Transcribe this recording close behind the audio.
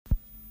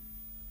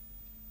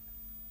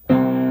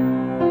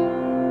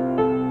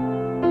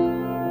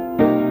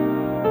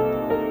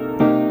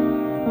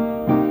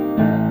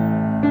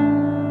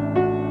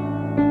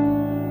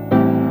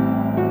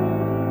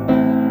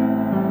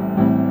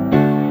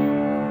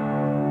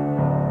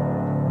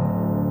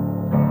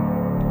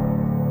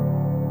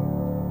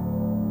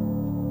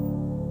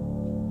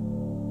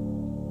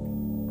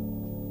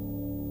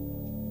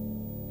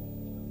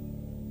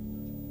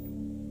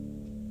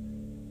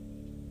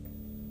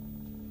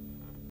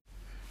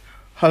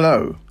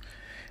Hello,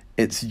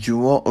 it's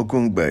Juwon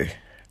Ogungbe,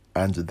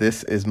 and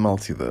this is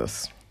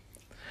Multiverse.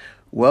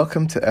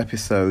 Welcome to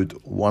episode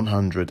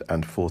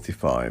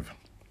 145.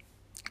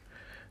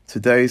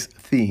 Today's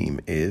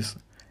theme is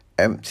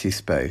empty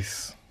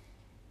space.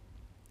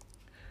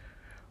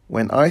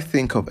 When I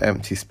think of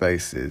empty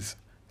spaces,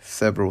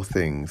 several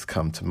things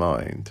come to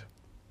mind.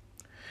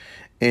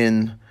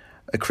 In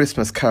A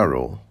Christmas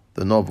Carol,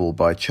 the novel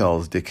by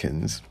Charles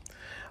Dickens,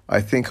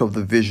 I think of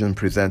the vision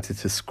presented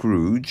to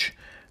Scrooge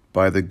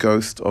by the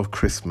ghost of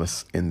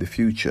Christmas in the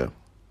future.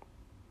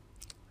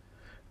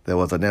 There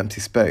was an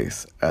empty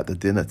space at the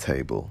dinner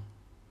table.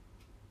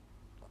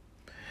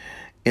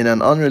 In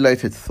an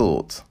unrelated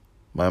thought,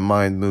 my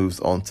mind moves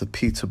on to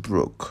Peter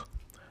Brook,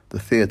 the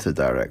theatre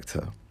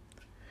director.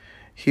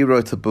 He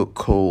wrote a book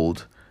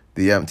called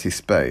The Empty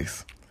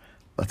Space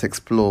that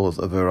explores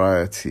a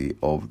variety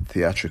of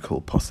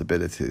theatrical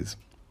possibilities.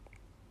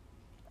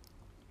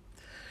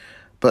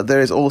 But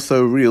there is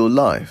also real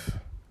life,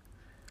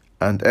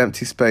 and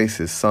empty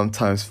spaces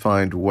sometimes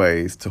find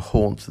ways to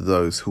haunt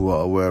those who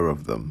are aware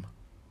of them.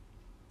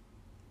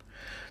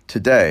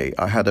 Today,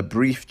 I had a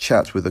brief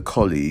chat with a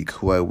colleague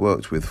who I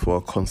worked with for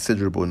a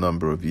considerable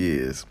number of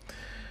years.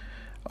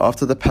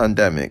 After the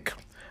pandemic,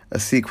 a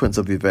sequence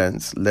of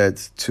events led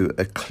to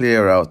a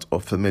clear out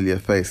of familiar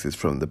faces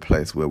from the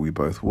place where we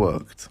both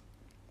worked.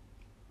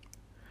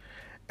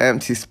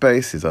 Empty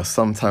spaces are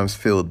sometimes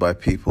filled by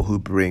people who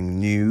bring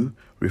new,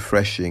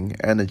 refreshing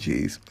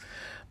energies,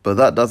 but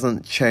that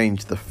doesn't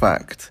change the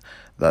fact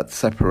that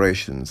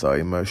separations are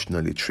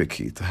emotionally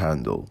tricky to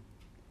handle.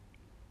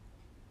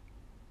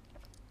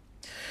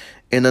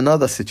 In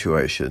another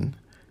situation,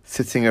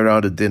 sitting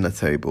around a dinner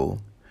table,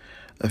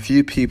 a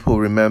few people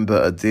remember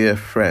a dear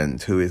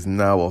friend who is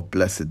now of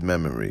blessed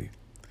memory.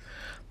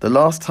 The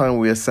last time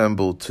we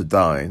assembled to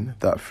dine,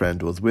 that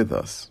friend was with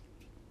us.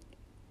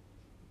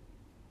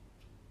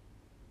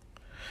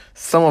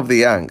 Some of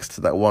the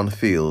angst that one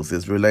feels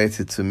is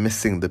related to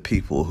missing the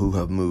people who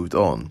have moved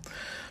on,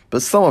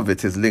 but some of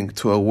it is linked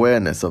to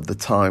awareness of the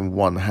time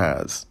one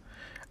has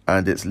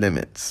and its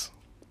limits.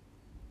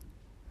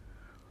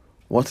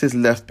 What is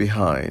left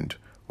behind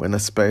when a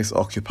space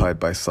occupied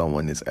by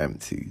someone is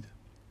emptied?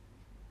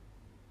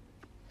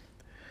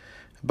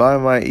 Buy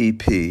my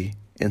EP,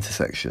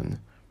 Intersection,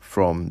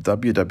 from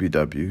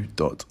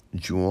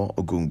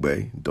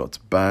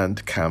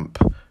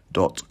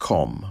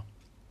www.juwonogungbe.bandcamp.com.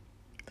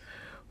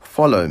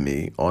 Follow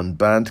me on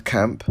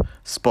Bandcamp,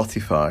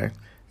 Spotify,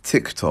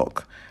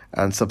 TikTok,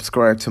 and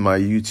subscribe to my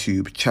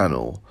YouTube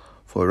channel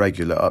for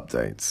regular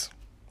updates.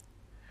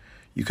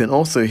 You can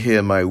also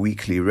hear my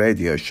weekly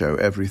radio show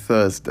every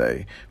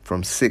Thursday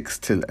from 6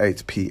 till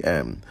 8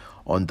 p.m.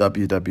 on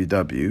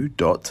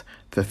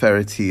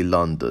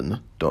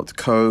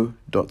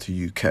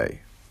www.theferitilondon.co.uk.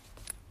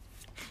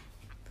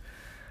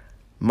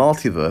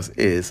 Multiverse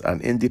is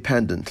an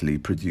independently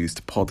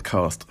produced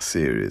podcast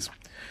series.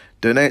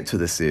 Donate to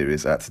the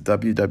series at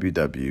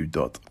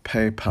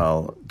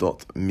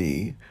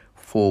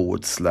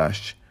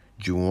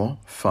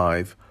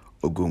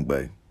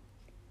www.paypal.me/Juwon5Ogungbe.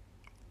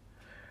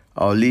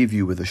 I'll leave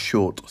you with a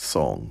short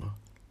song,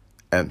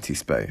 Empty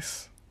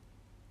Space.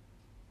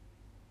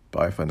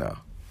 Bye for now.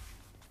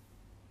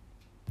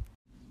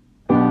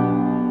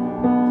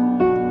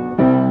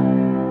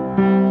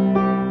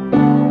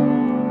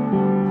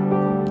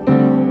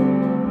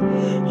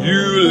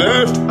 You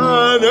left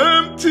an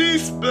empty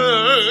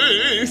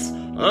space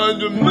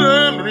and the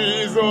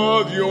memories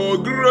of your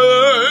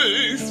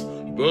grace,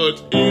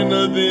 but in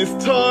this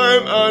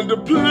time and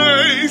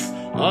place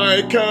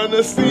I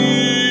can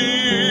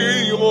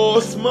see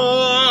your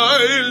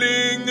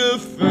smiling face.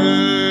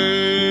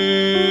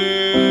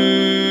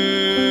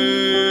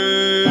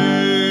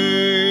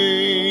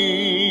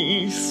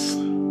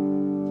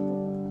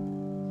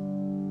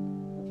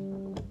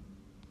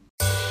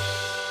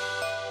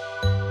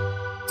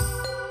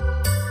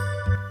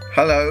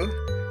 Hello,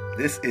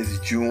 this is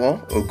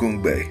Juwon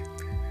Ogungbe.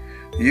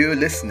 You're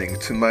listening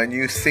to my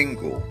new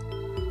single,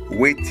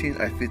 Waiting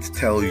I Fit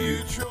Tell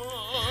You.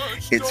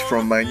 It's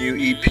from my new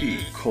EP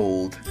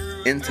called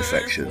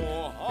Intersection.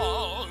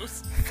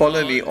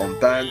 Follow me on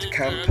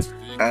Bandcamp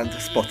and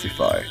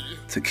Spotify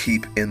to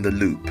keep in the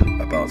loop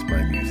about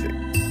my music.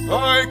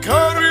 I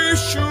carry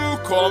you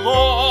come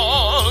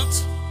out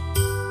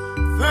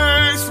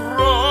this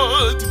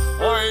road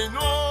I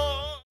know.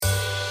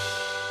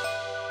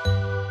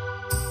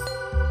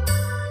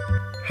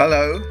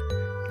 Hello,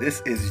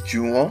 this is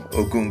Juwon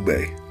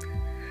Ogungbe.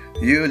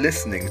 You're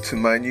listening to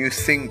my new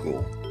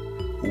single,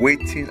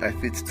 Waiting I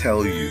Fit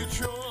Tell You.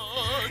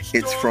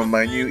 It's from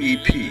my new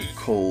EP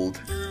called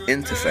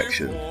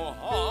Intersection.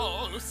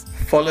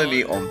 Follow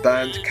me on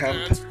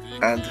Bandcamp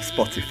and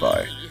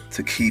Spotify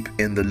to keep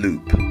in the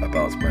loop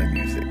about my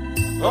music.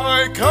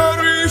 I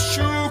carry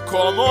you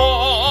come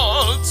on